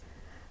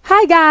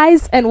Hi,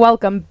 guys, and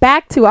welcome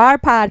back to our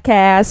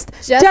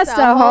podcast, Just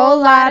a Whole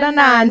Lot of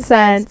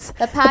Nonsense.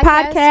 The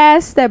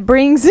podcast that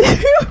brings you...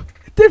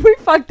 Did we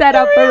fuck that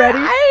up already?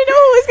 I know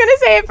who was going to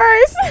say it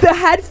first. The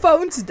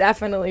headphones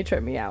definitely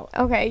trip me out.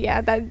 Okay,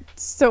 yeah.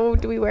 So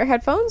do we wear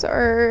headphones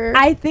or...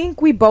 I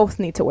think we both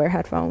need to wear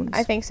headphones.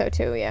 I think so,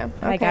 too, yeah.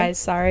 Hi, guys.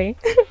 Sorry.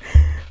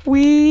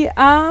 We,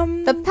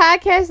 The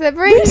podcast that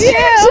brings you...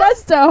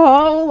 Just a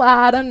whole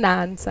lot of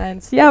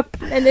nonsense. Yep.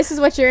 And this is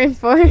what you're in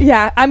for.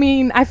 Yeah, I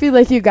mean, I feel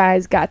like you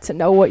guys got to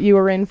know what you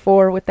were in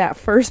for with that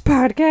first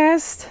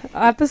podcast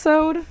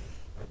episode.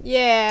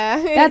 Yeah.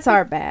 That's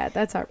our bad.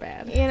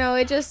 You know,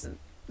 it just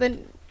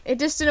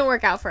didn't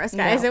work out for us,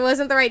 guys. No. It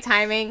wasn't the right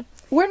timing.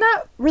 We're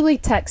not really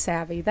tech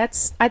savvy.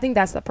 I think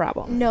that's the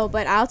problem. No,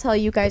 but I'll tell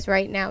you guys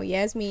right now,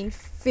 Yasmin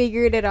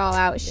figured it all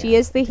out. Yeah. She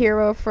is the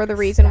hero for the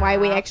reason why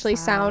we actually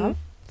sound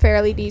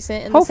fairly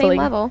decent in the same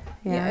level.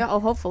 Yeah. Oh,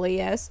 hopefully,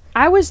 yes.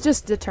 I was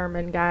just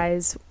determined,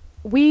 guys.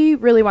 We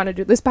really want to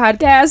do this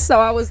podcast, so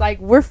I was like,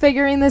 we're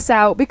figuring this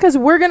out because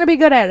we're going to be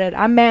good at it.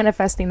 I'm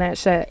manifesting that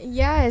shit.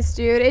 Yes,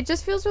 dude. It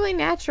just feels really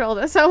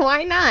natural, so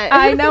why not?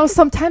 I know.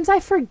 Sometimes I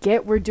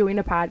forget we're doing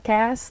a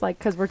podcast, like,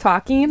 because we're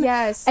talking.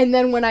 Yes. And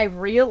then when I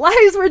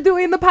realize we're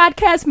doing the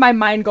podcast, my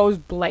mind goes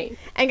blank.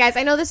 And, guys,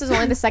 I know this is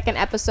only the second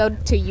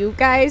episode to you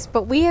guys,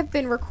 but we have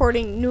been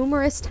recording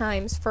numerous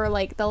times for,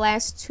 like, the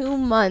last 2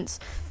 months.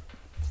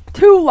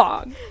 Too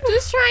long.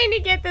 Just trying to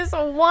get this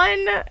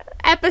one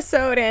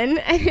episode in,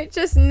 and it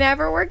just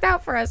never worked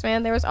out for us,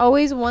 man. There was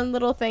always one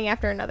little thing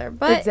after another.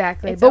 But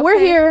exactly. But we're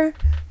here.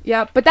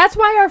 Yep. But that's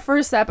why our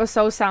first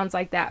episode sounds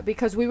like that,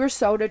 because we were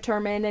so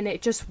determined and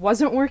it just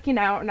wasn't working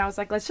out. And I was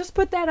like, let's just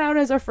put that out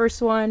as our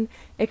first one.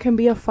 It can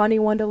be a funny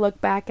one to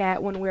look back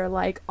at when we're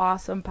like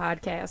awesome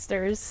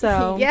podcasters.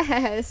 So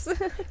yes.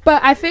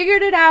 But I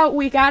figured it out.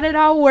 We got it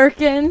all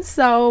working.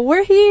 So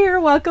we're here.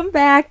 Welcome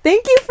back.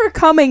 Thank you for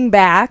coming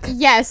back.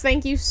 Yes,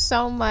 thank you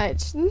so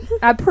much.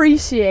 I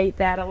appreciate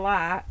that a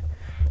lot.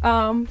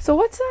 So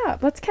what's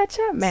up? Let's catch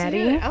up,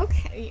 Maddie.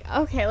 Dude,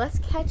 okay, let's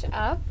catch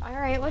up. All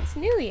right, what's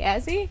new,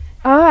 Yazzie?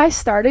 I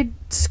started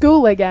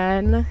school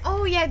again.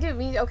 Oh, yeah, dude,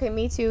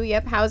 me too.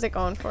 Yep, how's it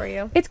going for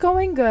you? It's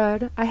going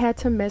good. I had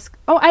to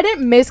I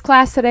didn't miss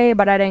class today,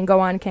 but I didn't go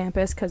on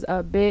campus because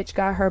a bitch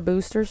got her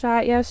booster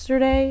shot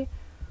yesterday.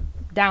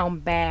 Down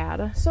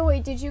bad. So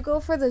wait, did you go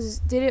for was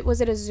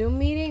it a Zoom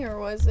meeting, or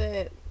was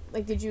it,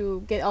 like, did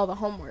you get all the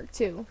homework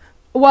too?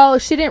 Well,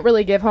 she didn't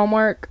really give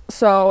homework,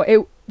 so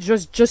it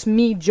just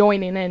me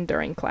joining in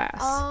during class.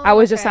 Oh, I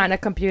was just on a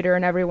computer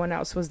and everyone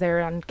else was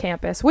there on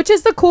campus, which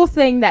is the cool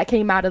thing that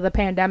came out of the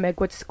pandemic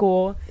with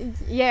school.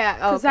 Yeah.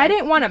 Because I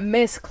didn't want to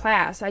miss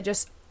class. I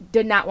just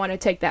did not want to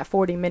take that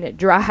 40-minute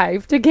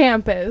drive to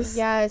campus.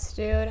 Yes,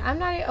 dude. But I'm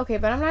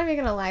not even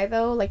gonna lie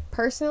though. Like,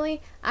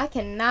 personally, I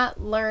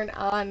cannot learn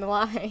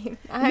online.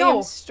 I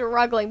am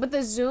struggling. But the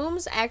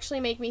Zooms actually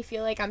make me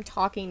feel like I'm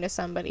talking to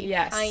somebody.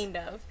 Yes. Kind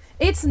of.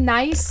 It's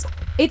nice.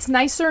 It's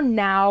nicer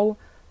now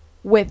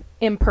with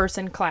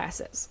in-person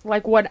classes.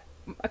 Like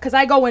because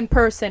I go in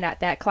person at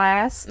that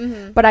class,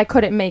 but I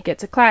couldn't make it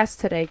to class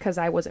today because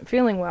I wasn't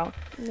feeling well.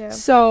 Yeah.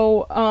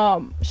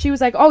 So she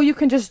was like, oh, you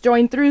can just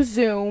join through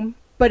Zoom,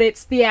 but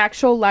it's the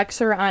actual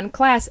lecture on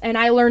class. And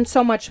I learned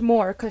so much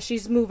more because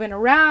she's moving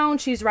around,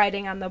 she's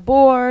writing on the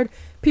board,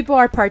 people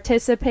are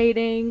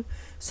participating.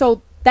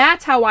 So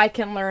that's how I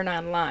can learn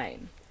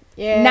online.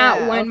 Yeah.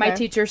 Not when my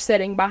teacher's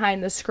sitting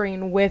behind the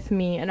screen with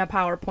me and a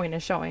PowerPoint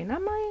is showing.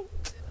 I'm like,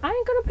 I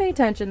ain't gonna pay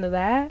attention to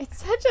that.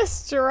 It's such a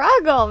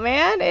struggle,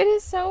 man. It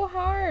is so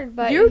hard.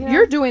 But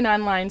you're doing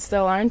online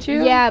still, aren't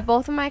you? Yeah,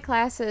 both of my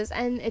classes,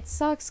 and it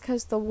sucks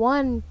because the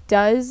one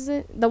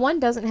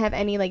doesn't have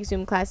any like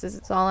Zoom classes.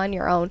 It's all on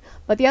your own.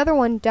 But the other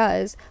one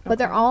does. But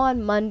they're all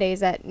on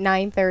Mondays at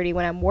 9:30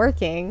 when I'm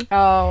working.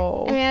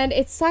 Oh. And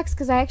it sucks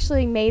because I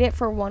actually made it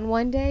for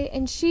one day,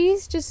 and she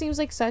just seems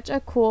like such a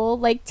cool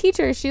like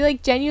teacher. She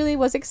like genuinely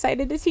was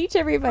excited to teach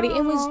everybody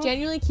and was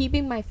genuinely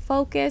keeping my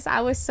focus.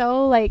 I was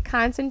so like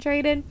concentrated.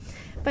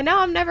 But now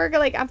I'm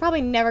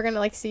probably never gonna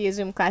like see a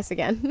Zoom class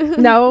again.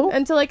 No.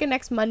 Until like a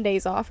next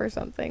Monday's off or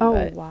something. Oh,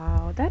 but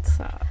wow, that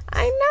sucks.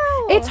 I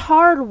know. It's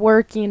hard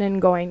working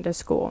and going to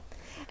school.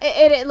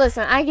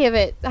 Listen, I give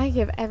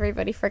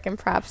everybody freaking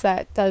props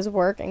that does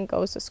work and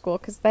goes to school,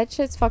 because that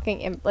shit's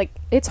fucking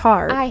it's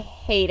hard. I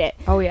hate it.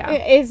 Oh yeah,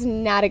 it's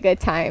not a good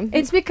time.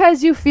 It's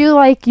because you feel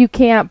like you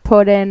can't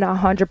put in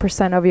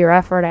 100% of your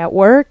effort at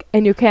work,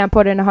 and you can't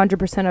put in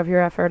 100% of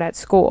your effort at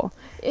school.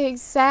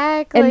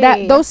 Exactly.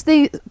 And those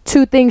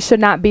two things should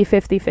not be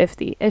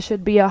 50-50. It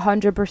should be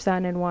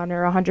 100% in one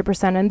or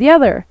 100% in the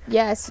other.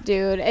 Yes,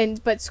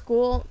 dude. But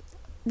school.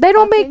 They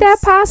don't make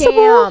that possible.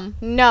 Scam.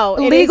 No.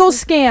 Legal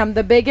scam.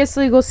 The biggest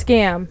legal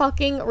scam.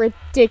 Fucking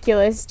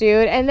ridiculous,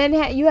 dude. And then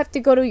you have to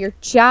go to your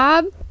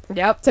job.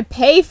 Yep. To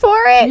pay for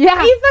it. Yeah.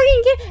 Are you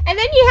fucking kidding? And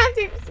then you have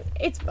to.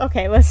 It's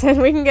okay.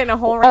 Listen, we can get in a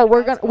whole.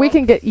 We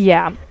can get.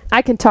 Yeah.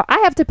 I can talk. I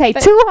have to pay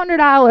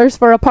 $200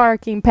 for a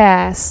parking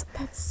pass.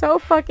 That's so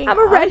fucking I'm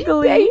already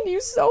ugly. paying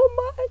you so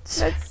much.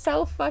 That's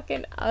so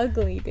fucking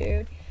ugly,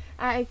 dude.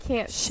 I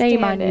can't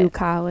Shame on stand you, it.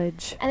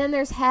 college. And then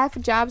there's half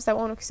jobs that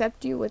won't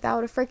accept you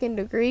without a freaking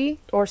degree.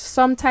 Or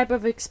some type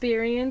of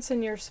experience,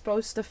 and you're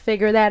supposed to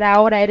figure that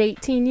out at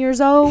 18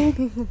 years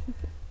old.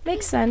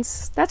 Makes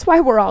sense. That's why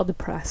we're all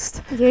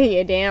depressed. Yeah,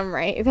 you're damn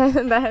right.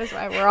 That is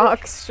why we're all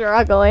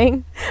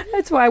struggling.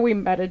 That's why we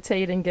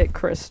meditate and get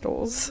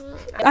crystals.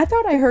 I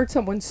thought I heard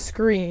someone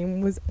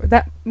scream. Was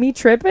that me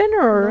tripping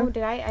or? No,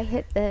 did I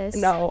hit this?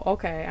 No,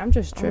 okay. I'm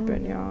just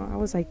tripping, y'all. I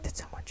was like, did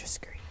someone just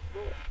scream?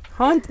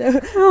 Us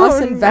no.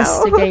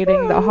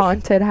 investigating the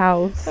haunted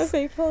house. I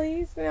say,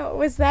 please. No,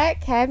 was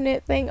that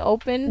cabinet thing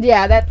open?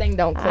 Yeah, that thing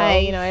don't close.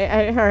 I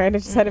alright. I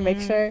just had to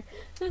make sure.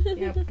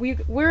 Yeah,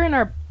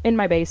 we're in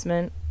my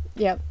basement.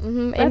 Yep.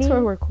 Mm-hmm. That's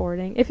where we're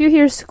recording. If you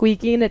hear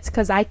squeaking, it's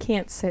because I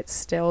can't sit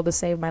still to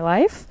save my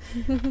life.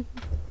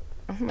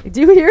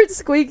 Do you hear it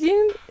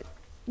squeaking?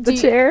 The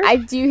chair?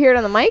 Do you hear it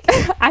on the mic?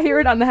 I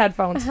hear it on the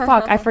headphones.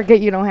 Fuck, I forget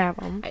you don't have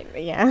them.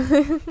 Yeah.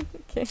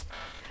 Okay.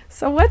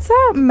 So what's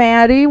up,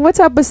 Maddie? What's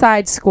up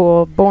besides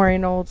school?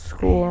 Boring old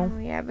school.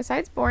 Yeah,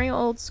 besides boring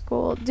old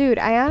school. Dude,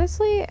 I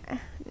honestly...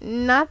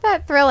 Not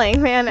that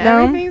thrilling, man.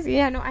 No?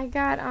 I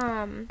got,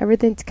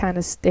 Everything's kind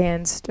of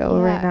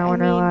standstill right now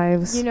in our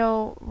lives. You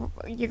know,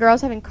 your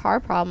girl's having car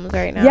problems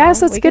right now.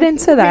 Yes, let's get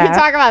into that. We can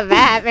talk about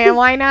that, man.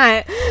 Why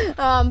not?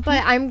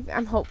 But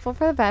I'm hopeful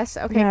for the best.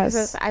 Okay,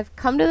 because I've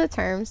come to the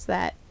terms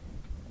that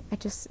I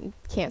just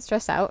can't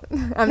stress out.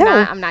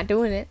 I'm not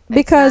doing it.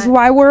 Because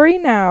why worry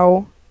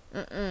now?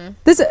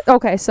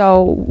 Okay,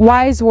 so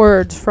wise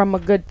words from a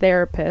good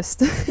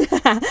therapist.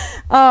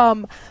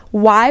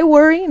 Why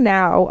worry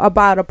now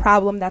about a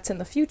problem that's in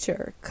the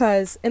future?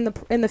 Because in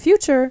the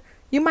future,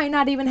 you might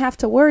not even have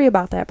to worry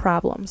about that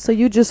problem. So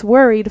you just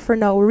worried for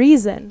no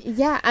reason.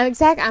 Yeah,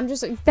 exactly. I'm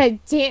just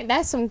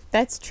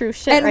that's true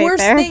shit. And right worst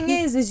there. thing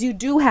is you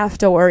do have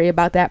to worry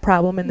about that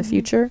problem in the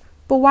future.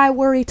 But why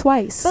worry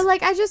twice? But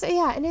like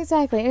and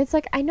exactly, and it's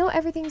like I know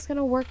everything's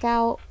gonna work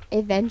out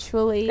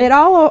eventually. It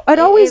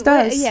always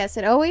does. Yes,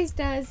 it always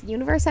does.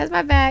 Universe has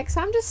my back, so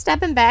I'm just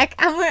stepping back.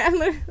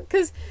 I'm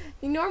because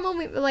normal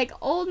me, like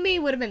old me,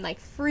 would have been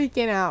like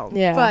freaking out.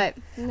 Yeah. But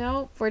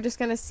no, we're just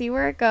gonna see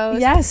where it goes.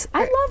 Yes,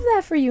 I love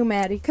that for you,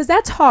 Maddie, because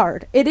that's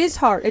hard. It is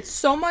hard. It's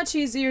so much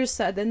easier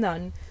said than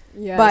done.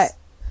 Yes. But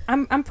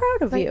I'm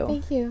proud of you.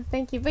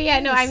 Thank you. But yeah,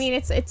 no, I mean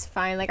it's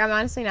fine. Like I'm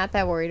honestly not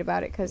that worried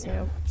about it because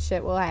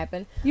shit will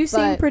happen. You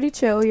seem pretty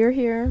chill. You're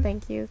here.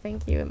 Thank you.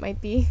 It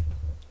might be.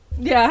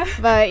 Yeah.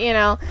 But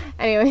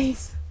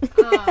anyways.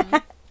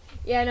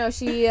 Yeah, no,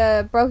 she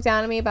broke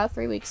down on me about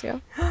 3 weeks ago.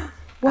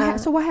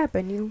 So what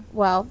happened?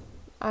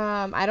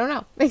 I don't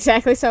know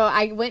exactly. So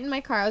I went in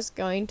my car. I was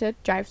going to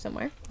drive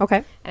somewhere.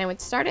 Okay. And I went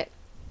to start it.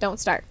 Don't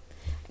start.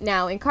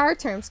 Now, in car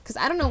terms, because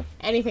I don't know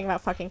anything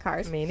about fucking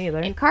cars. Me neither.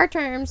 In car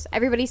terms,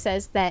 everybody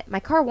says that my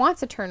car wants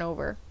to turn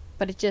over,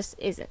 but it just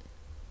isn't.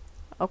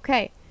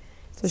 Okay.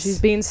 So she's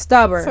being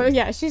stubborn. So,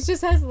 yeah, she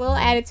just has a little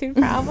attitude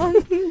problem.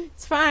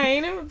 It's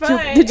fine,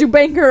 but... Did you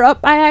bang her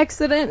up by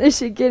accident? Is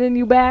she getting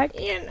you back?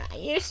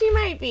 Yeah, she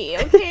might be,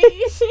 okay?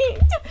 She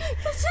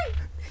doesn't...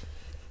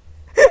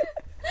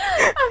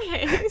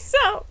 Okay,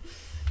 so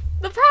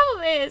the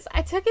problem is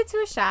I took it to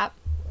a shop.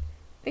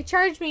 They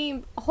charged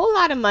me a whole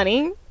lot of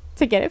money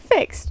to get it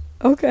fixed.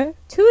 Okay.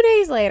 2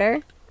 days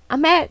later,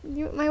 I'm at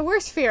my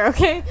worst fear,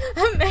 okay?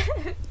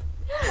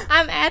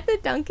 I'm at the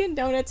Dunkin'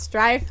 Donuts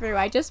drive-thru.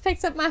 I just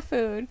picked up my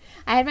food.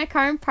 I had my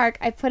car in park.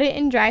 I put it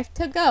in drive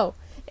to go.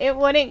 It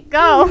wouldn't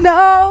go.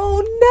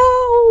 No.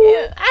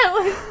 I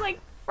was like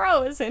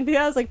frozen. Dude,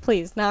 I was like,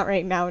 please, not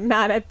right now.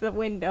 Not at the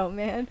window,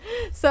 man.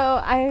 So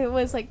I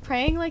was like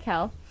praying like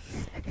hell,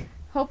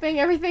 hoping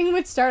everything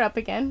would start up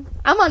again.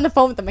 I'm on the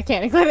phone with the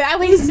mechanic. I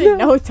wasted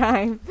no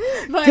time.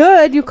 But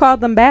good, you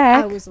called them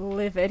back. I was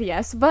livid,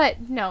 yes.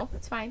 But no,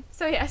 it's fine.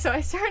 So yeah, so I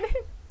started.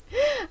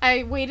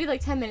 I waited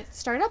like 10 minutes to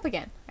start up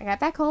again. I got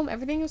back home.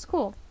 Everything was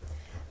cool.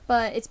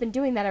 But it's been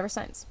doing that ever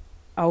since.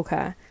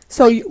 Okay.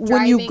 So like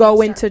when you go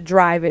into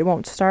drive, it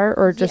won't start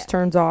or it just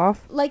turns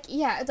off? Like,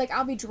 yeah, it's like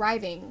I'll be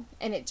driving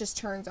and it just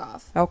turns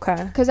off.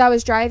 Okay. Because I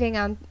was driving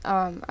down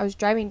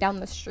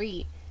the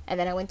street and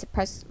then I went to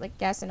press like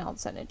gas and all of a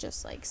sudden it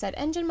just like said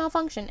engine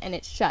malfunction and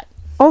it shut.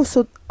 Oh,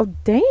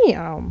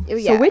 damn.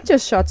 Yeah. So it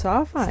just shuts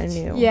off on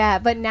you. Yeah,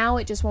 but now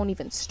it just won't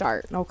even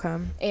start. Okay.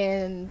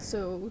 And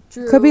so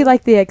Drew... Could be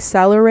like the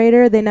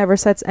accelerator. They never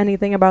said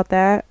anything about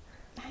that.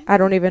 I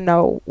don't even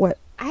know what...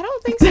 I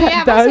don't think so.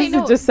 Yeah, does.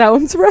 No. It just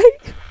sounds right.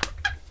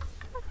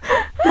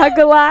 Not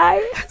gonna lie.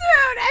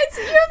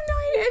 Dude, you have no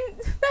idea.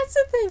 That's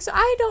the thing. So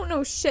I don't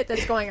know shit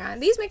that's going on.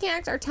 These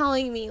mechanics are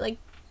telling me like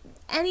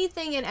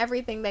anything and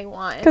everything they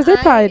want. Because they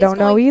probably don't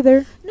know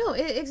either. No,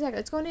 exactly.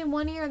 It's going in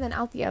one ear and then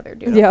out the other,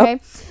 dude. Yep. Okay.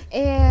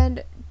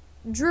 And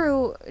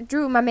Drew,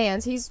 my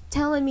man's, he's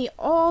telling me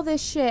all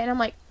this shit, and I'm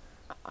like,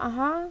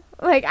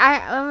 like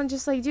I'm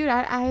just like, dude,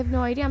 I have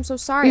no idea. I'm so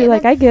sorry. You're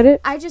like, I get it.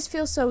 I just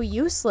feel so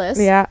useless.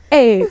 Yeah.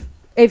 Hey,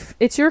 if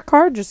it's your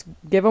car, just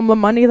give them the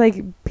money.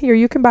 Like, here,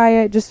 you can buy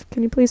it. Just,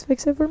 can you please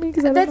fix it for me?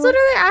 Cause That's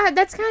literally,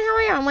 that's kind of how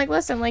I am. I'm like,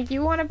 listen, like,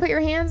 you want to put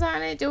your hands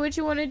on it, do what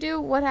you want to do,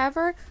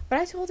 whatever. But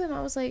I told him,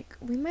 I was like,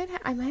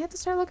 I might have to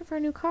start looking for a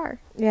new car.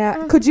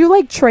 Yeah. Could you,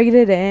 like, trade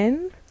it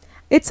in?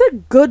 It's a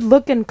good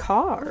looking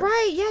car.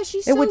 Right, yeah,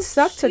 she's It so would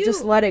suck to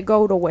just let it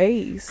go to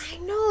waste. I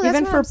know, that's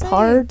even what for I'm saying.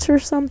 parts or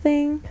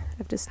something.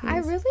 I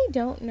really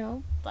don't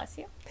know. Bless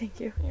you. Thank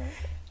you. Yeah.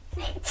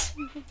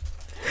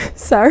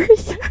 Sorry.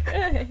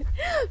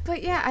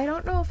 But yeah, I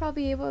don't know if I'll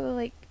be able to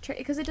like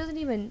because it doesn't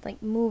even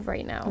like move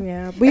right now.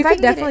 Yeah, but you If I could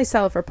can get definitely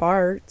sell it for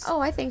parts. Oh,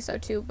 I think so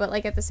too. But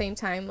like at the same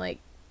time, like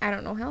I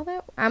don't know how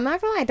that. I'm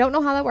not gonna lie, I don't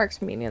know how that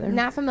works. Me neither.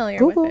 Not familiar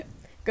Google. with it.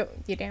 Go,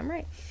 you damn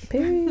right.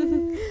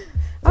 Period.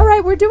 All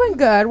right, we're doing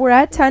good. We're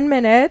at 10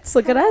 minutes.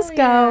 Look at us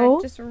go.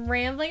 Just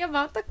rambling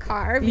about the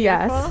car. Beautiful.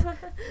 Yes.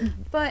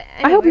 But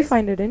I hope you anyways,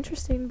 find it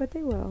interesting, but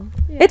they will.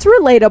 yeah. It's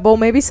relatable.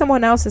 Maybe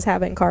someone else is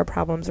having car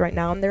problems right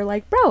now, and they're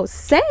like, bro,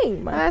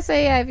 same. I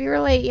say, yeah, if you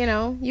relate,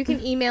 you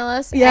can email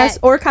us. Yes,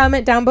 or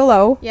comment down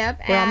below.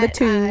 Yep. We're on the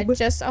tube.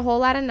 Just a whole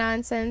lot of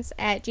nonsense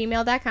at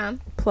gmail.com.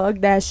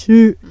 Plug that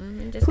shit.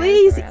 Just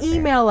Please gotta throw it out there.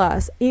 email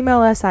us. Email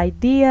us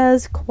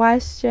ideas,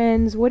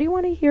 questions. What do you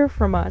want to hear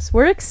from us?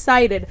 We're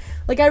excited.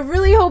 Like, I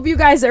really hope you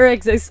guys are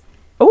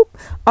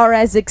are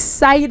as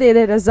excited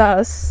as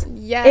us.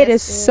 Yes, It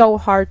is dude. so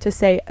hard to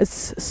say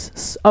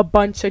a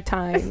bunch of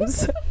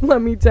times.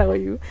 Let me tell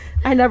you.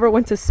 I never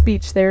went to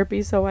speech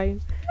therapy, so I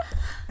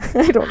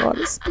don't know how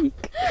to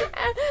speak.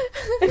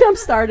 And I'm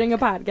starting a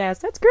podcast.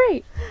 That's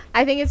great.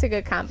 I think it's a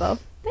good combo.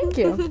 Thank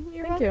you.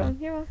 You're Thank welcome.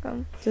 you. You're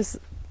welcome. Just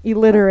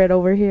illiterate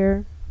over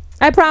here.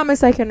 I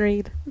promise I can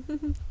read.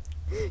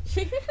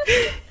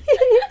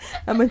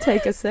 I'm gonna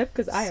take a sip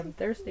because I am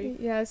thirsty.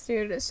 Yes,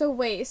 dude. So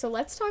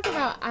let's talk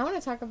about. I want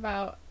to talk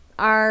about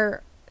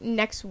our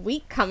next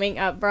week coming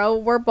up, bro.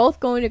 We're both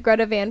going to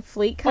Greta Van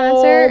Fleet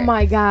concert. Oh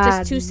my god.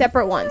 Just two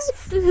separate ones.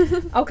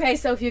 Okay,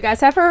 so if you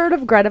guys have heard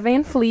of Greta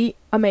Van Fleet,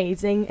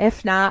 amazing.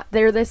 If not,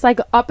 they're this like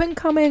up and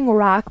coming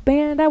rock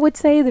band, I would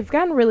say. They've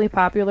gotten really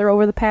popular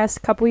over the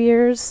past couple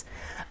years.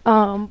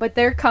 But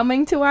they're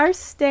coming to our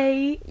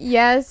state.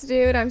 Yes,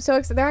 dude. I'm so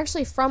excited. They're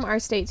actually from our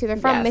state too. They're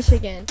from Yes.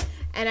 Michigan.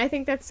 And I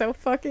think that's so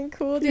fucking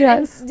cool, dude.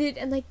 Yes.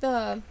 And like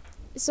I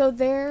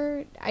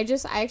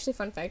actually,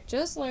 fun fact,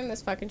 just learned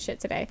this fucking shit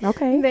today.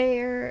 Okay.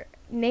 Their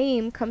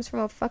name comes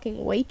from a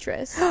fucking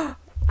waitress.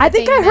 I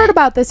think they I heard met.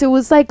 about this. It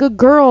was like a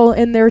girl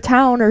in their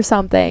town or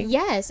something.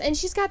 Yes, and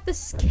she's got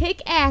this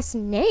kick-ass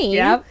name.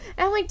 Yep.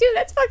 And I'm like, dude,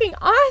 that's fucking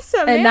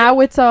awesome, And man. now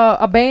it's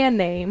a band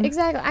name.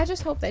 Exactly. I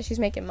just hope that she's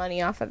making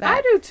money off of that.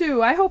 I do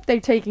too. I hope they're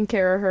taking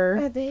care of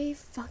her. They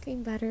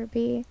fucking better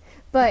be.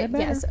 But They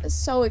yes,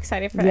 so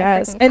excited for that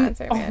Yes. freaking And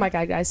concert, oh man. my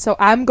god, guys. So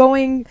I'm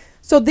going.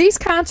 So these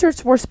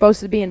concerts were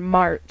supposed to be in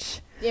March.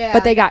 Yeah.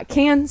 But they got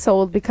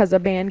canceled because a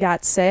band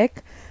got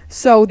sick.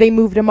 So they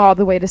moved them all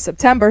the way to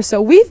September.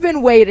 So we've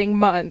been waiting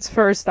months,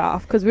 first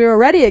off, because we were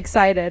already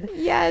excited.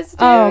 Yes,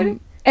 dude.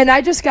 And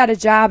I just got a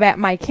job at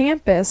my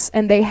campus,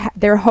 and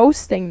they're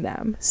hosting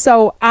them.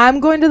 So I'm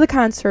going to the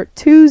concert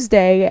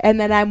Tuesday, and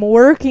then I'm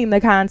working the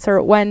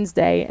concert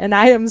Wednesday, and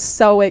I am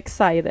so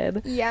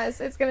excited. Yes,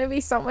 it's going to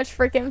be so much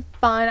freaking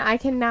fun. I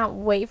cannot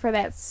wait for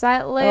that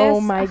set list. Oh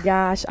my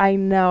gosh, I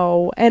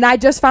know. And I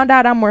just found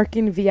out I'm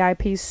working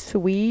VIP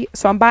suite,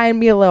 so I'm buying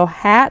me a little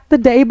hat the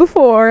day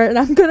before, and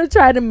I'm going to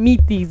try to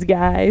meet these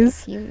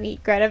guys. You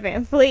meet Greta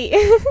Van Fleet.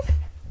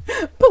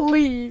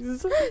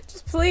 Please.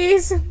 Just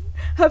please.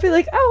 I'll be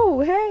like,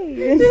 oh,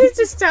 hey.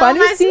 Just tell Funny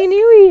them I seeing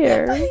you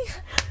here.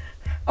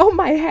 Oh,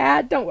 my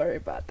hat. Don't worry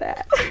about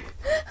that.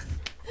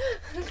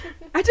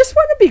 I just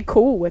want to be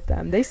cool with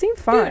them. They seem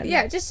fun. Dude,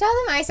 yeah, just tell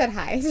them I said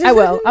hi. I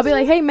will. I'll be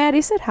like, hey,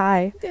 Maddie said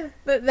hi. Yeah,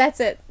 but that's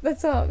it.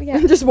 That's all. Yeah.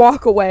 And just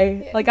walk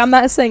away. Yeah. Like, I'm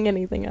not saying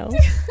anything else.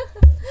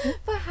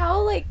 But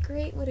how like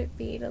great would it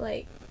be to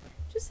like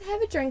just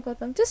have a drink with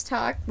them, just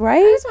talk. I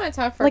Right? just want to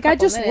talk for Like, a I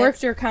couple just minutes.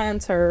 worked your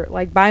concert.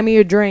 Like, buy me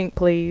a drink,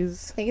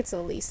 please. I think it's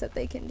the least that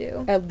they can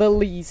do. At the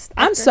least.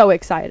 I'm After- so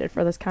excited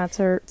for this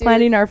concert. Dude.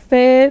 Planning our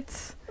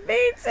fits.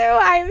 Me too.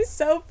 I'm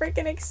so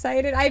freaking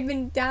excited. I've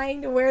been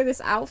dying to wear this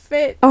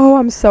outfit. Oh,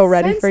 I'm so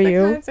ready since for the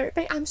you. concert.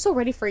 I'm so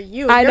ready for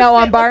you. I Your know.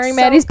 fit I'm borrowing looks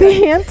so Maddie's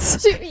good.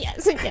 pants.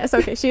 Yes.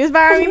 Okay, she is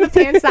borrowing the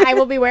pants that I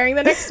will be wearing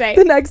the next day.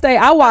 The next day,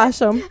 I'll wash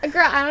them.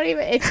 Girl, I don't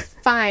even. It's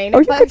fine.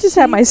 Or you but could just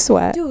have my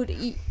sweat. Dude,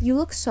 you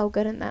look so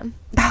good in them.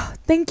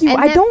 Thank you. And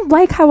I then- don't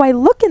like how I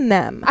look in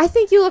them. I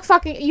think you look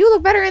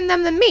better in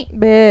them than me.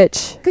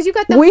 Bitch. Because you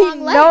got the We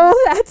long legs. know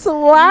that's a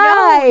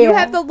lie. No, you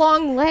have the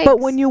long legs. But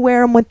when you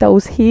wear them with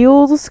those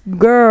heels,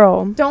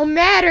 girl. Don't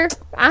matter.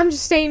 I'm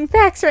just stating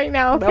facts right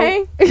now,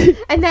 okay?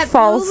 And that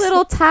False. blue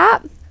little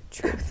top.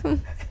 Truth.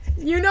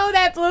 You know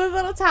that blue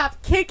little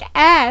top. Kick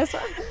ass. Why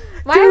have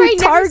I Dude, never seen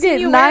Target,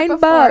 you wear it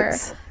before?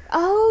 $9.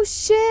 Oh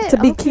shit. It's a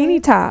bikini okay.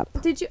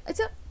 top. Did you?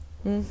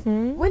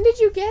 Mm-hmm. When did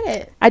you get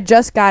it? I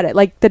just got it.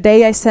 Like, the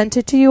day I sent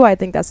it to you, I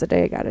think that's the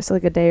day I got it. So,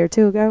 like, a day or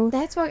two ago.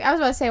 That's what I was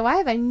about to say. Why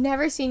have I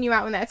never seen you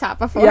out in that top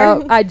before?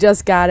 Yeah, I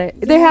just got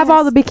it. They have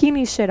all Yes. the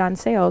bikini shit on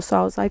sale. So,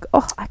 I was like,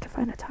 oh, I can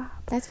find a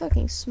top. That's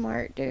fucking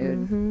smart,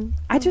 dude.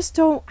 I just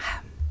don't.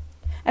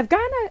 I've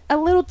gotten a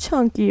little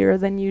chunkier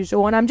than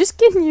usual, and I'm just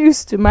getting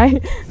used to my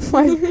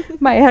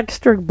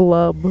extra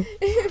blub.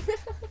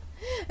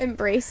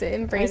 Embrace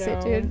it,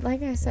 dude.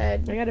 Like I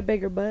said, I got a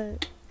bigger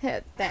butt.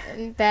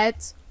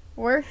 That's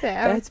worth it.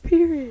 That's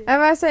period.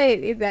 I'm about to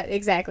say that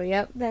exactly.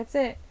 Yep, that's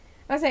it.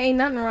 I say ain't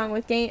nothing wrong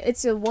with gain.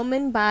 It's a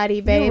woman body,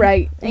 babe. You're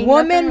right. Ain't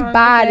Woman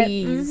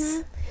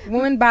bodies.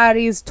 Woman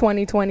bodies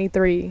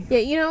 2023. Yeah,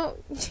 you know.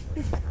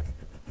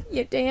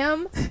 You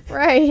damn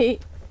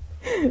right.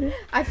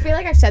 I feel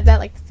like I've said that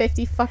like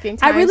 50 fucking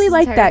times. I really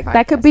like that.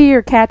 That could be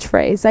your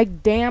catchphrase.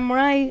 Like, damn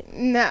right.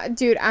 No,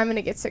 dude, I'm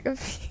gonna get sick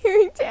of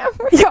hearing damn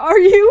right. Yeah, are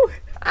you?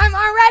 I'm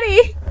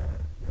already.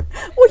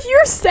 Well,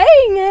 you're saying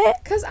it.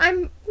 Cause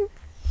I'm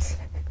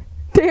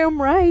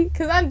damn right.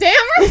 Cause I'm damn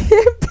right.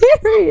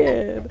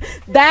 Period.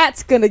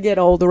 That's gonna get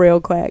old real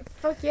quick.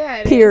 Fuck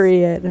yeah.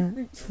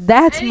 Period.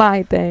 That's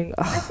my thing.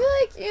 I feel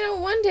like, you know,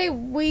 one day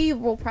we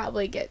will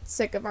probably get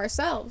sick of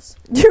ourselves.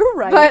 You're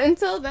right. But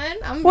until then,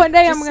 one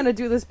day I'm gonna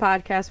do this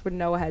podcast with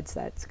no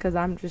headsets because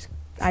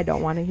I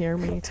don't want to hear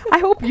me. I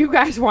hope you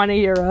guys want to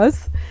hear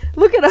us.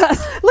 Look at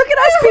us. Look at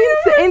us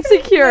being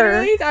insecure.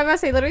 I'm gonna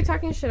say literally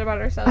talking shit about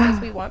ourselves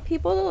because we want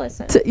people to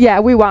listen. Yeah,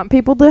 we want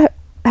people to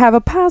have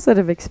a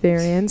positive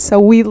experience, so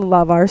we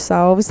love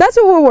ourselves. That's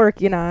what we're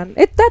working on.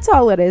 That's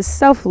all it is.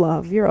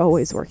 Self-love. You're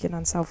always working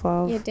on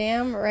self-love. You're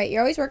damn right.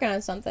 You're always working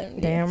on something.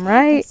 Damn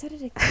right. I said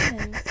it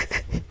again.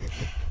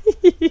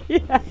 Yeah. You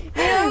know,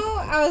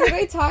 I was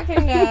really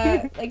talking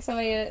to like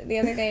somebody the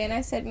other day, and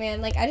I said,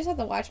 man, like I just have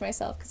to watch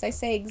myself because I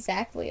say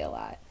exactly a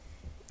lot.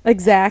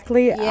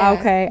 Exactly? Yeah.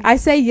 Okay. I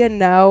say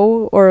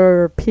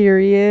or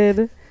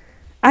period.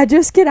 I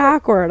just get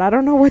awkward. I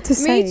don't know what to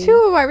say. Me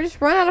too. I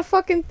just run out of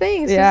fucking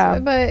things. Yeah.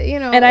 But, you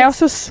know. And I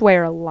also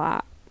swear a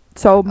lot.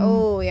 So.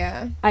 Oh,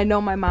 yeah. I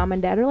know my mom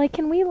and dad are like,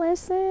 can we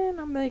listen?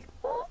 I'm like,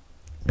 oh,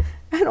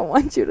 I don't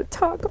want you to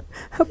talk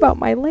about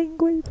my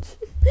language.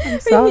 I'm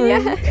sorry.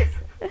 Yeah.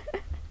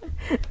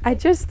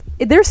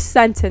 There's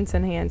sentence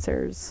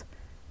enhancers.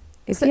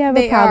 If you have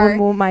a problem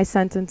with my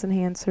sentence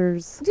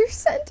enhancers. Your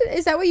sentence?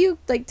 Is that what you,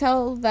 like,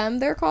 tell them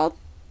they're called?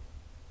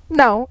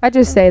 No, I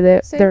just say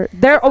that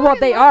they're well,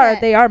 they are.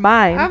 They are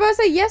mine. I'm about to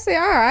say, yes, they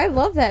are. I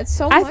love that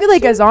so much. I feel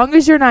like as long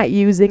as you're not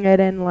using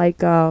it in,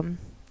 like,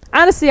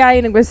 honestly, I ain't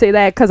even gonna say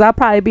that because I'll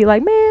probably be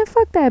like, man,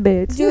 fuck that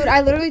bitch. Dude, I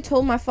literally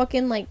told my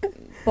fucking, like,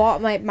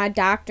 my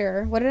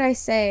doctor. What did I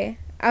say?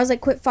 I was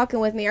like, quit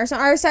fucking with me. Or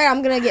I said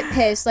I'm gonna get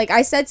pissed. Like,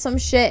 I said some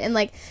shit and,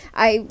 like,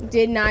 I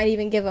did not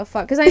even give a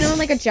fuck. Because I know in,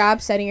 like, a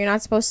job setting, you're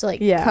not supposed to, like,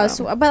 cuss.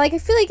 But, like, I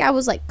feel like I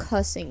was, like,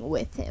 cussing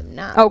with him.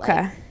 Not,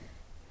 okay. Like,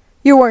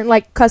 you weren't,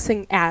 like,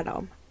 cussing at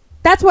him.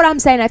 That's what I'm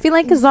saying. I feel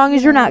like as long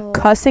as you're not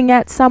cussing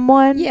at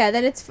someone. Yeah,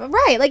 then it's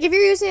right. Like, if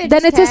you're using it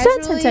then just it's a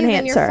sentence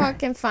enhancer. Then you're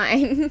fucking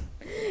fine.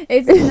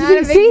 It's not a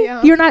big See,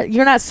 deal.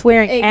 you're not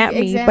swearing at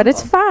me, but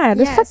it's fine.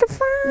 Yes. It's fucking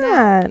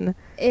fine. No,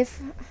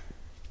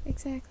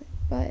 exactly,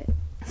 but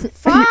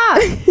fuck.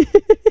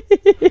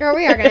 Girl,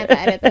 we are gonna have to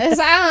edit this.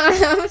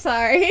 I'm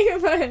sorry,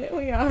 but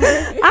we are.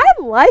 I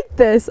like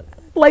this.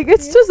 Like,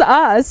 it's just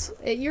us.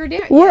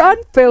 We're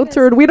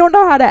unfiltered. We don't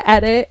know how to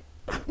edit.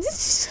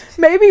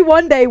 Maybe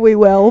one day we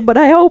will, but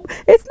I hope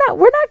it's not.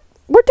 We're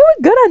doing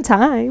good on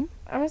time.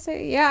 I would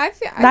say, yeah, I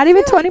feel not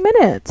even 20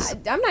 minutes.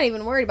 I'm not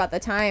even worried about the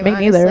time. Me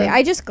honestly. neither.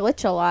 I just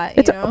glitch a lot.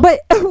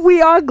 But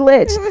we all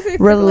glitch.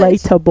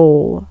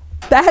 Relatable.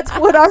 That's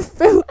what our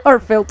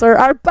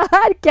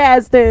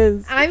podcast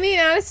is. I mean,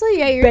 honestly,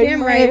 yeah, you're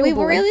damn right. We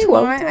really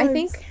want. I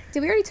think.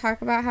 Did we already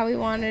talk about how we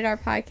wanted our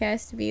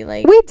podcast to be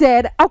like? We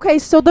did. Okay,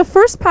 so the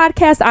first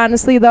podcast,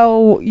 honestly,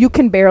 though, you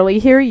can barely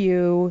hear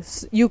you.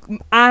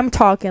 I'm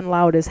talking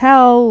loud as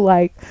hell.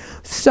 Like,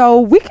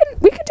 so we can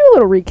do a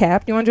little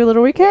recap. You want to do a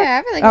little recap? Yeah,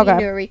 I feel like we can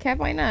do a recap.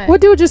 Why not? We'll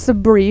do just a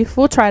brief.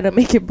 We'll try to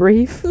make it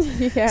brief.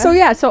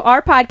 Yeah. So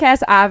our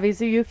podcast,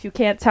 obviously, if you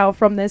can't tell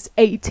from this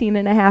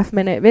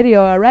 18.5-minute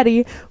video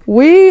already,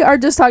 we are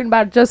just talking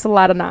about just a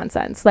lot of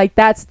nonsense. Like,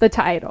 that's the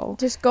title.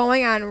 Just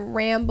going on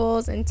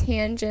rambles and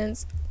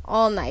tangents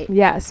all night.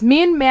 Yes,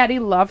 me and Maddie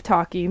love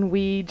talking.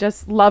 We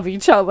just love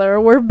each other.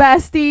 We're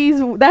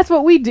besties. That's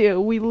what we do.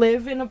 We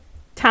live in a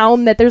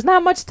town that there's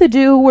not much to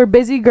do. We're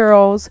busy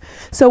girls,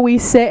 so we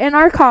sit in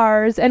our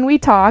cars and we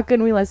talk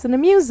and we listen to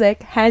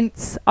music,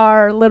 hence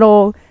our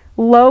little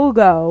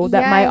logo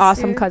that my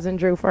awesome cousin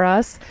drew for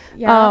us.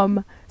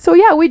 So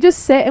yeah, we just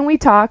sit and we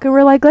talk and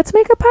we're like, let's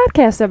make a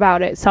podcast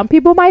about it. Some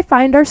people might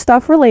find our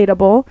stuff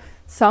relatable.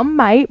 Some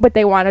might, but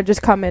they want to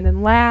just come in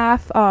and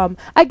laugh.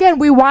 Again,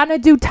 we want to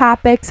do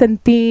topics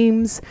and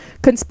themes,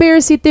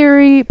 conspiracy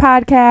theory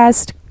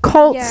podcast,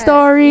 cult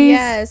stories.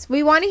 Yes,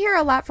 we want to hear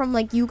a lot from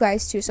like you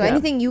guys too. So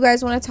anything you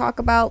guys want to talk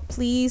about,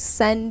 please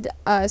send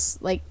us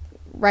like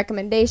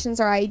recommendations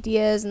or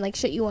ideas and like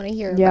shit you want to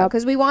hear about,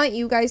 because we want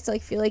you guys to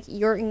like feel like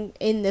you're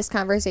in this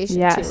conversation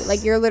too.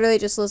 Like you're literally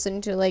just listening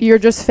to like you're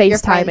just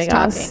FaceTiming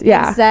us.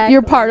 Yeah, exactly.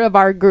 You're part of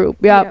our group.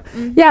 Yep.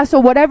 Mm-hmm. Yeah, so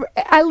whatever,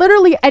 I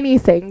literally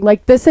anything,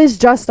 like this is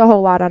just a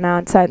whole lot of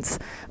nonsense,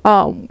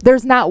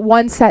 there's not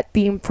one set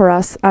theme for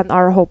us on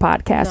our whole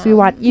podcast. We No.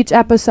 want each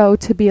episode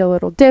to be a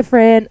little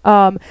different.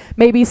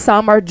 Maybe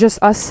some are just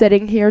us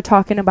sitting here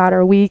talking about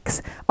our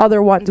weeks.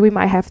 Other ones we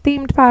might have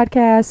themed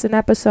podcasts and Or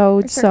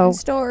episodes. certain So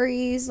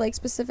stories, like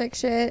specific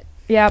shit.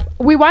 yeah,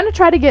 we want to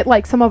try to get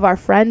like some of our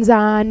friends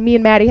on. Me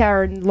and Maddie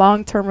are in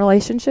long-term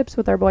relationships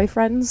with our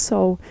boyfriends,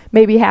 so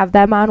maybe have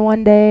them on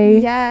one day.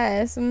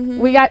 Yes. Mm-hmm.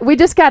 We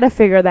just got to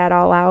figure that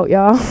all out,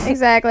 y'all.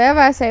 Exactly. I was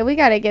about to say we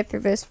gotta get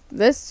through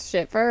this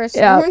shit first.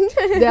 Yeah.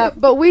 Yeah,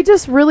 but we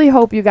just really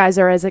hope you guys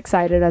are as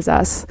excited as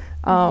us.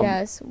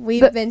 Yes,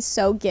 we've been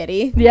so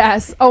giddy.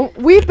 Yes. Oh,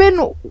 we've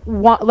been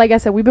like I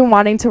said, we've been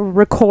wanting to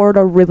record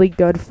a really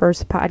good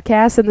first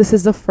podcast, and this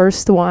is the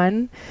first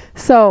one.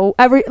 So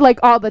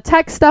all the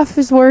tech stuff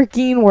is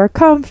working. We're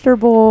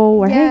comfortable.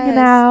 We're hanging Yes.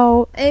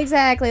 out.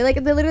 Exactly. Like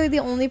literally the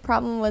only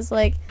problem was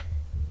like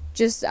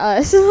just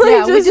us.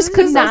 Yeah, we just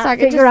could not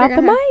talking, figure out the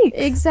figuring mics.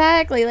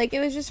 Exactly. Like it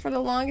was just for the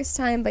longest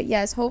time, but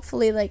yes,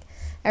 hopefully like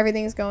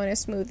everything's going as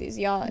smooth as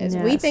we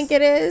Yes. think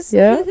it is.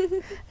 Yeah.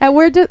 And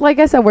we're just like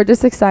I said, we're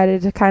just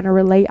excited to kind of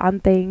relate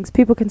on things.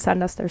 People can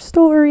send us their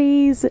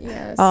stories.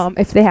 Yes.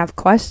 If they have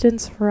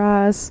questions for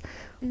us.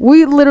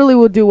 We literally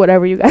will do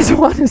whatever you guys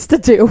want us to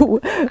do.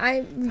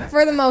 I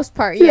for the most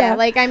part, yeah. Yeah.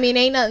 Like I mean,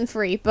 ain't nothing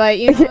free, but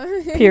you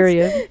know.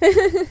 Period.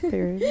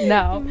 Period.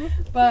 No.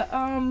 But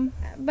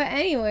But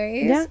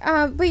anyways,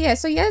 Yeah. but yeah,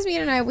 so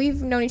Yasmin and I,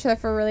 we've known each other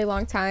for a really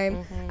long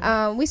time.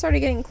 We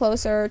started getting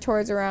closer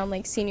towards around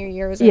like senior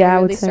year was when Yeah, I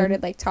we would really say.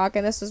 started like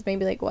talking. This was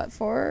maybe like what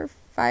 4,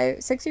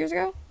 5, 6 years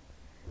ago.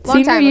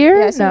 Senior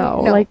year? Yeah,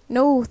 No, like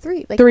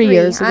 3. Like 3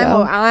 years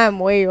ago. I'm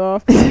way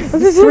off.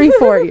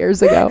 3-4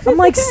 years ago. I'm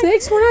like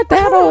 6. We're not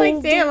that I'm old.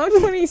 like, damn, I'm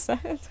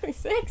 27,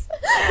 26.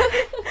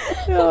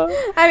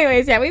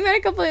 Anyways, yeah,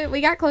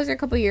 we got closer a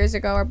couple years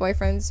ago. Our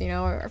boyfriends, you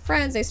know, our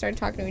friends, they started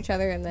talking to each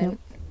other, and then,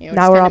 you know, it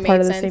Now just we're kinda all part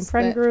made of the same sense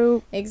friend that-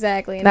 group.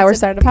 Exactly. And Now we're it's a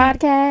starting a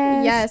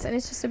podcast. Yes, and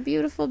it's just a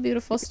beautiful,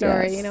 beautiful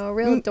story. Yes. You know, a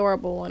real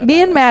adorable one. Me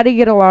about and us. Maddie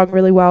get along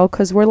really well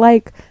because we're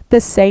like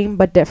the same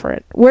but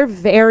different. We're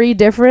very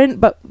different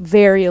but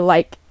very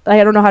like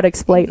I don't know how to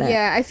explain it.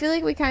 Yeah, I feel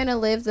like we kind of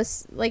live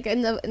this like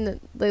in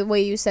the way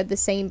you said, the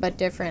same but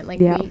different. Like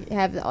Yeah. we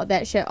have all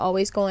that shit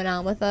always going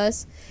on with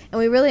us, and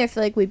we really I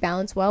feel like we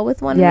balance well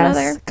with one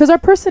another. Yes, because our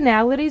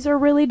personalities are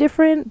really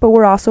different, but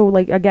we're also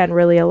like again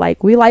really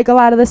alike. We like a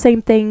lot of the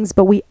same things,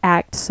 but we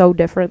act so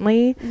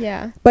differently.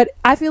 Yeah, But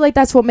I feel like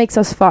that's what makes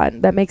us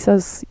fun. That makes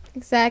us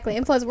exactly.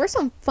 And plus, we're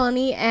some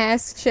funny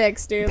ass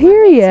chicks, dude. let me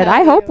period. tell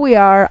I hope you. we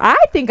are. I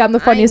think I'm the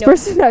funniest know-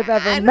 person I've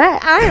ever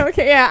met. I don't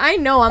care. Yeah, I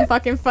know I'm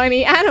fucking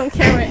funny. I don't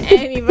care what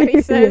anybody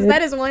says. Period.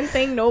 That is one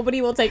thing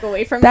nobody will take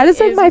away from That me. is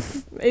like my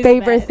is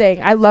favorite that.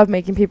 thing. I love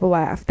making people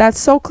laugh. That's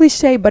so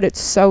cliche, but it's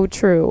so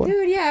true.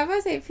 Dude, yeah, I was about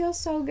to say, it feels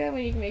so good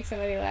when you can make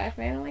somebody laugh,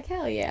 man. I'm like,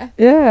 hell yeah.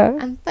 Yeah.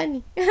 I'm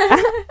funny.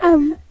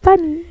 I'm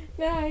funny.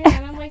 Yeah,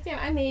 and I'm like, damn,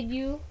 I made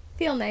you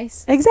feel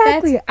nice.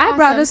 Exactly. That's I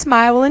brought a awesome.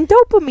 smile and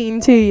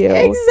dopamine to you.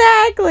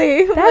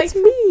 Exactly. That's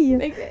like, me.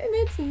 like, and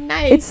it's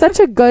nice. It's such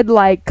a good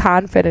like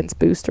confidence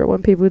booster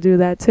when people do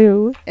that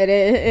too. It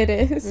is.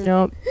 It is.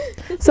 Yep.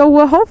 So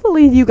well,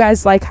 hopefully you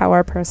guys like how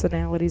our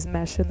personalities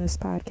mesh in this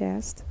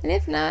podcast. And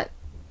if not,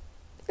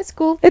 it's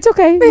cool. It's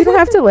okay. You don't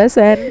have to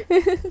listen.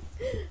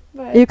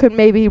 But You could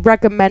maybe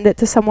recommend it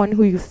to someone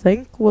who you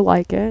think will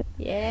like it.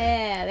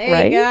 yeah, there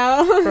Right? you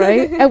go.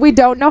 Right? And we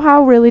don't know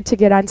how really to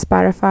get on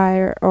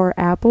Spotify or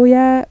Apple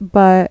yet,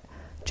 but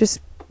just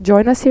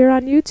join us here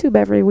on YouTube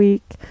every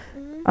week.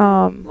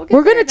 We'll get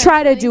We're gonna there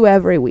try to eventually. do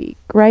every week,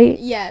 right?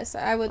 Yes,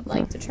 I would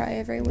like to try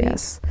every week.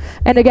 Yes.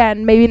 And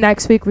again, maybe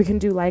next week we can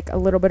do like a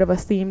little bit of a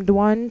themed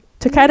one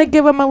to kind of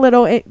give them a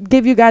little,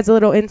 give you guys a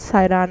little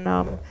insight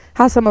on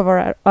how some of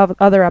our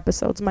other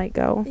episodes might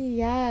go.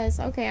 Yes.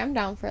 Okay, I'm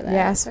down for that.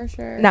 Yes. for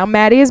sure. Now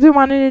Maddie has been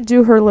wanting to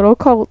do her little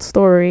cult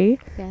story,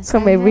 Yes, so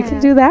I maybe we can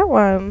have. do that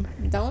one.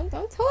 Don't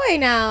toy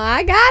now.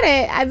 I got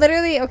it. I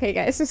literally okay,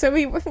 guys. So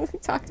we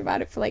talked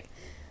about it for like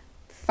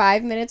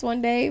 5 minutes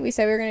one day. We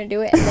said we were gonna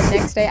do it, and the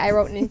next day I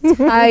wrote an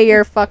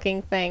entire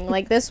fucking thing.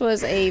 Like this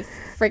was a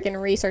freaking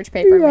research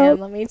paper, Yeah. man.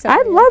 Let me tell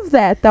I you. love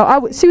that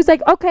though. She was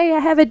like, "Okay, I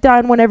have it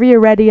done whenever you're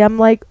ready." I'm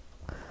like,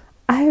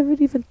 I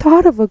haven't even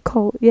thought of a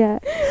cult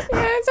yet. Yeah,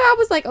 so I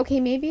was like, okay,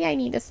 maybe I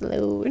need a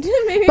salute.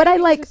 Maybe But I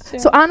need like, to chill.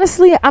 so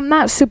honestly, I'm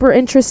not super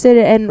interested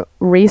in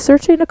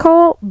researching a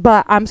cult,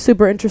 but I'm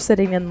super interested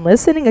in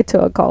listening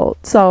to a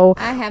cult. So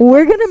I have we're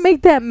one. going to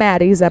make that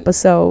Maddie's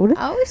episode.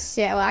 Oh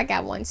shit! Well, I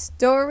got one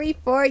story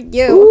for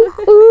you.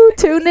 Ooh, ooh,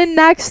 tune in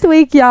next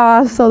week,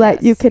 y'all, so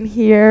that you Yes. can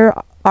hear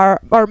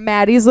our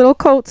Maddie's little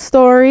cult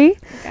story.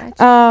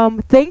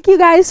 Gotcha. Thank you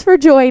guys for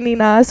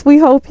joining us. We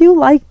hope you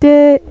liked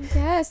it.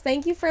 Yes,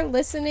 thank you for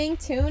listening.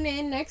 Tune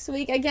in next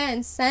week.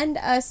 Again, send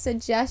us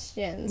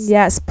suggestions.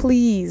 Yes,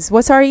 please.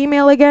 What's our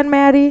email again,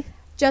 Maddie?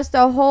 Just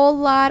a whole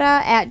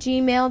lotta at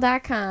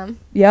gmail.com.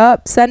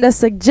 Yep. Send us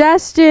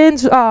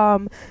suggestions,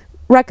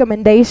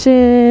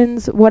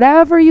 recommendations,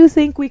 whatever you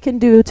think we can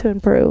do to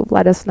improve.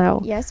 Let us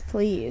know. Yes,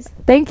 please.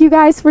 Thank you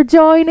guys for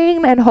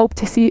joining and hope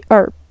to see,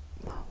 or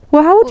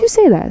Well, how would you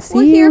say that?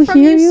 We'll hear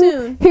from you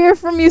soon. Hear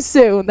from you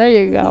soon. There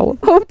you go.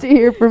 Hope to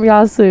hear from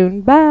y'all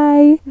soon.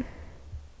 Bye.